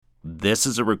This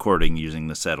is a recording using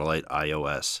the satellite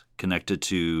iOS connected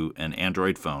to an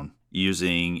Android phone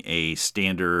using a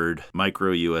standard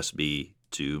micro USB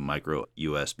to micro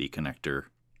USB connector.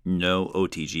 No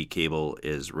OTG cable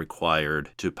is required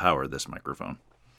to power this microphone.